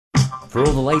For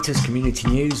all the latest community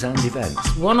news and events.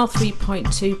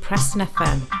 103.2 Preston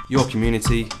FM. Your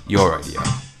community, your radio.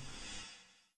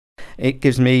 It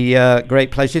gives me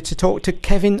great pleasure to talk to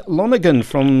Kevin Lonergan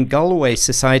from Galloways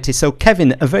Society. So,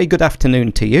 Kevin, a very good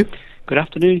afternoon to you. Good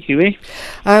afternoon, Hughie.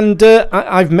 And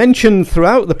I've mentioned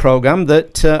throughout the programme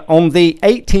that on the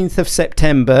 18th of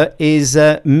September is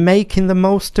Making the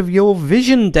Most of Your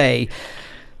Vision Day.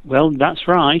 Well, that's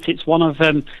right. It's one of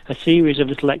a series of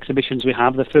little exhibitions we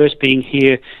have, the first being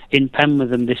here in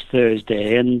Penwitham this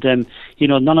Thursday. And,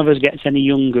 none of us gets any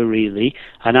younger, really.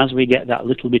 And as we get that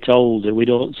little bit older, we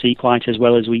don't see quite as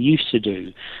well as we used to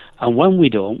do. And when we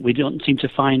don't seem to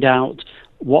find out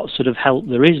what sort of help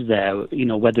there is there,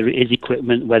 whether it is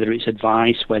equipment, whether it's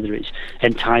advice, whether it's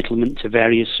entitlement to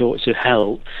various sorts of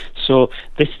help. So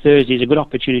this Thursday is a good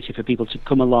opportunity for people to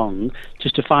come along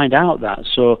just to find out that.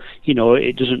 So,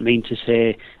 it doesn't mean to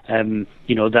say,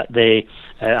 that they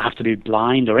have to be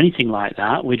blind or anything like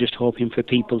that. We're just hoping for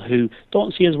people who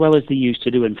don't see as well as they used to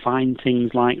do and find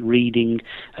things like reading,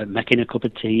 making a cup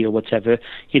of tea or whatever,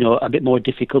 a bit more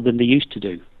difficult than they used to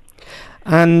do.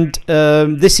 And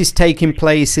this is taking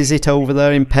place, is it, over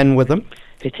there in Penwitham?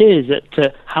 It is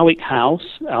at Howick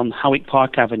House on Howick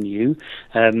Park Avenue,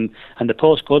 and the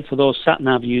postcode for those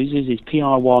sat-nav users is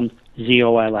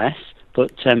PR1ZOLS.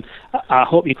 But I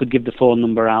hope you could give the phone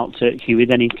number out to Hughie,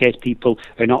 then in case people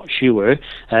are not sure.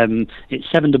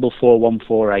 It's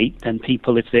 744148, and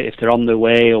people, if they're on their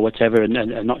way or whatever and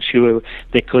are not sure,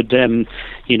 they could,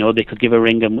 they could give a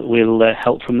ring and we'll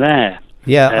help from there.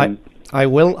 Yeah, I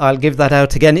will. I'll give that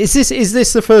out again. Is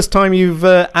this the first time you've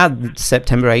had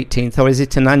September 18th, or is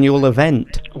it an annual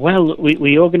event? Well,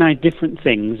 we organise different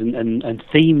things and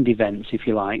themed events, if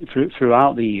you like,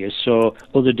 throughout the year. So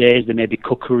other days there may be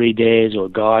cookery days or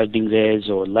gardening days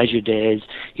or leisure days.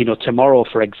 Tomorrow,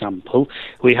 for example,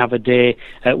 we have a day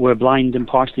where blind and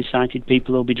partially sighted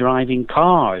people will be driving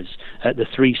cars at the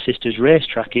Three Sisters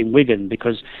racetrack in Wigan,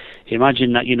 because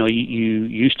imagine that, you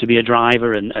used to be a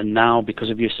driver and now because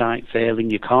of your sight failing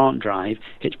you can't drive.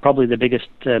 It's probably the biggest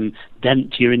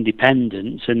dent to your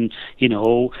independence and,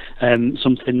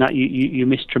 something that you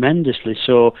miss tremendously.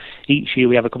 So each year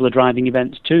we have a couple of driving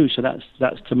events too. So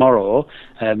that's tomorrow.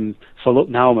 Full up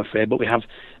now, I'm afraid, but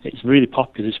it's really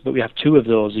popular, but we have two of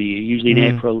those a year, usually in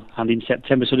April and in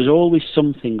September. So there's always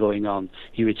something going on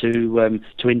here to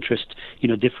interest,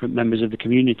 different members of the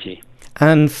community.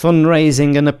 And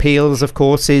fundraising and appeals, of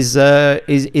course, is the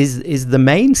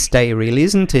mainstay, really,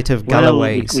 isn't it, of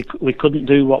Galloways? Well, we couldn't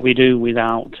do what we do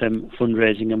without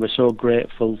fundraising, and we're so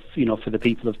grateful, for the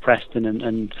people of Preston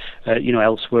and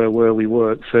elsewhere where we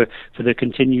work for the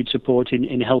continued support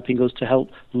in helping us to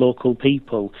help local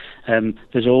people.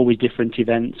 There's always different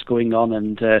events going on,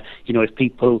 and if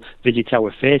people visit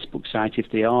our Facebook site, if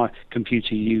they are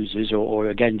computer users, or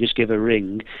again just give a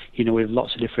ring, we have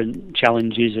lots of different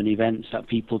challenges and events that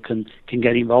people can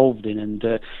get involved in,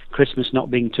 and Christmas not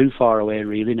being too far away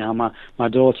really now. My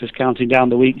daughter's counting down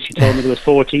the weeks. She told me there was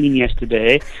 14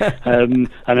 yesterday, and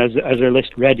as her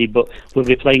list ready, but we'll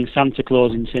be playing Santa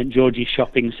Claus in St George's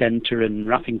Shopping Centre and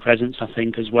wrapping presents, I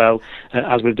think, as well,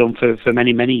 as we've done for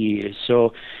many years.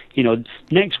 So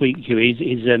next week, Hughie,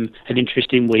 is an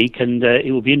interesting week, and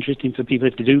it will be interesting for people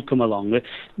if they do come along.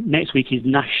 Next week is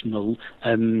National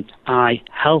Eye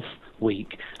Health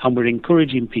Week, and we're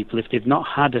encouraging people, if they've not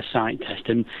had a sight test,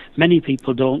 and many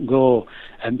people don't go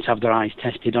to have their eyes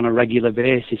tested on a regular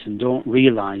basis and don't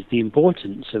realise the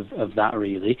importance of that,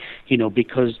 really,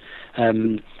 because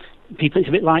people, it's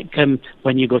a bit like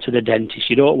when you go to the dentist.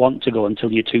 You don't want to go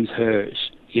until your tooth hurts.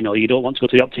 You don't want to go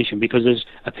to the optician because there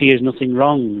appears nothing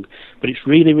wrong. But it's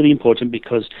really, really important,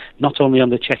 because not only on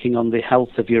the checking on the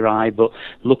health of your eye, but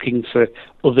looking for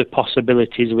other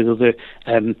possibilities with other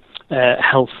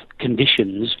health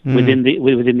conditions within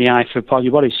the eye for part of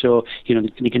your body. So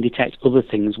you can detect other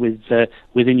things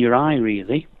within your eye,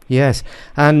 really. Yes,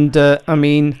 and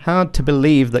hard to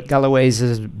believe that Galloways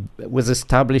was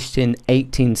established in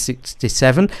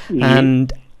 1867,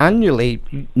 and annually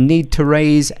need to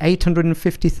raise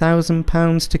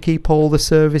 £850,000 to keep all the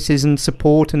services and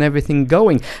support and everything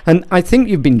going. And I think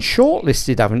you've been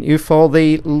shortlisted, haven't you, for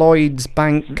the Lloyds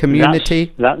Bank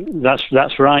community?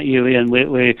 That's right, Hughie. And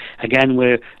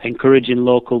we're encouraging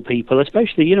local people,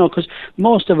 especially because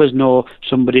most of us know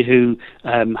somebody who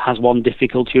has one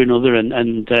difficulty or another,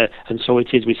 and so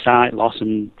it is with sight loss,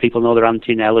 and people know their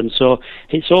Auntie Nell, and so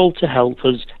it's all to help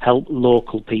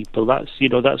local people.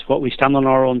 That's what we stand on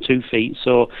our own 2 feet.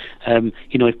 So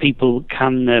if people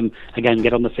can again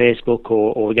get on the Facebook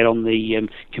or get on the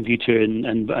computer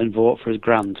and vote for us,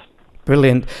 grand.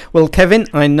 Brilliant. Well, Kevin,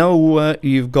 I know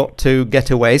you've got to get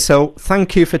away, so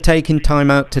thank you for taking time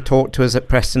out to talk to us at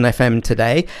Preston FM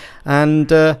today.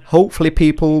 And hopefully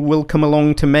people will come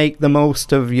along to make the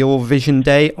most of your Vision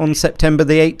Day on September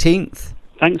the 18th.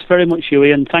 Thanks very much,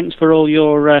 Huey, and thanks for all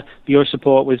your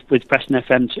support with Preston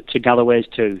FM to Galloways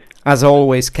too. As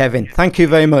always, Kevin. Thank you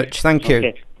very much. Thank you.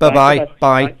 Okay. Bye-bye.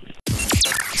 Bye.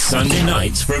 Sunday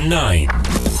nights from 9.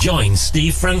 Join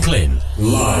Steve Franklin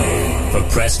live for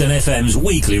Preston FM's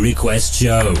weekly request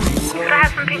show. Could I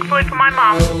have some Pink Floyd for my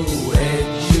mum?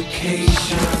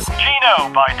 Gino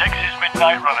by Dixie's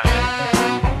Midnight Runners.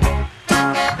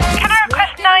 Can I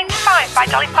request 9 to 5 by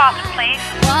Dolly Parton, please?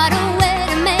 What a way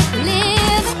to make a living.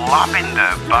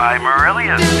 Lavender by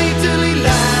Marillion.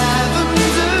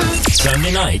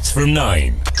 Sunday nights from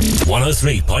 9.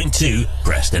 103.2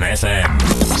 Preston FM.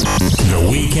 The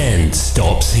weekend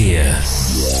stops here.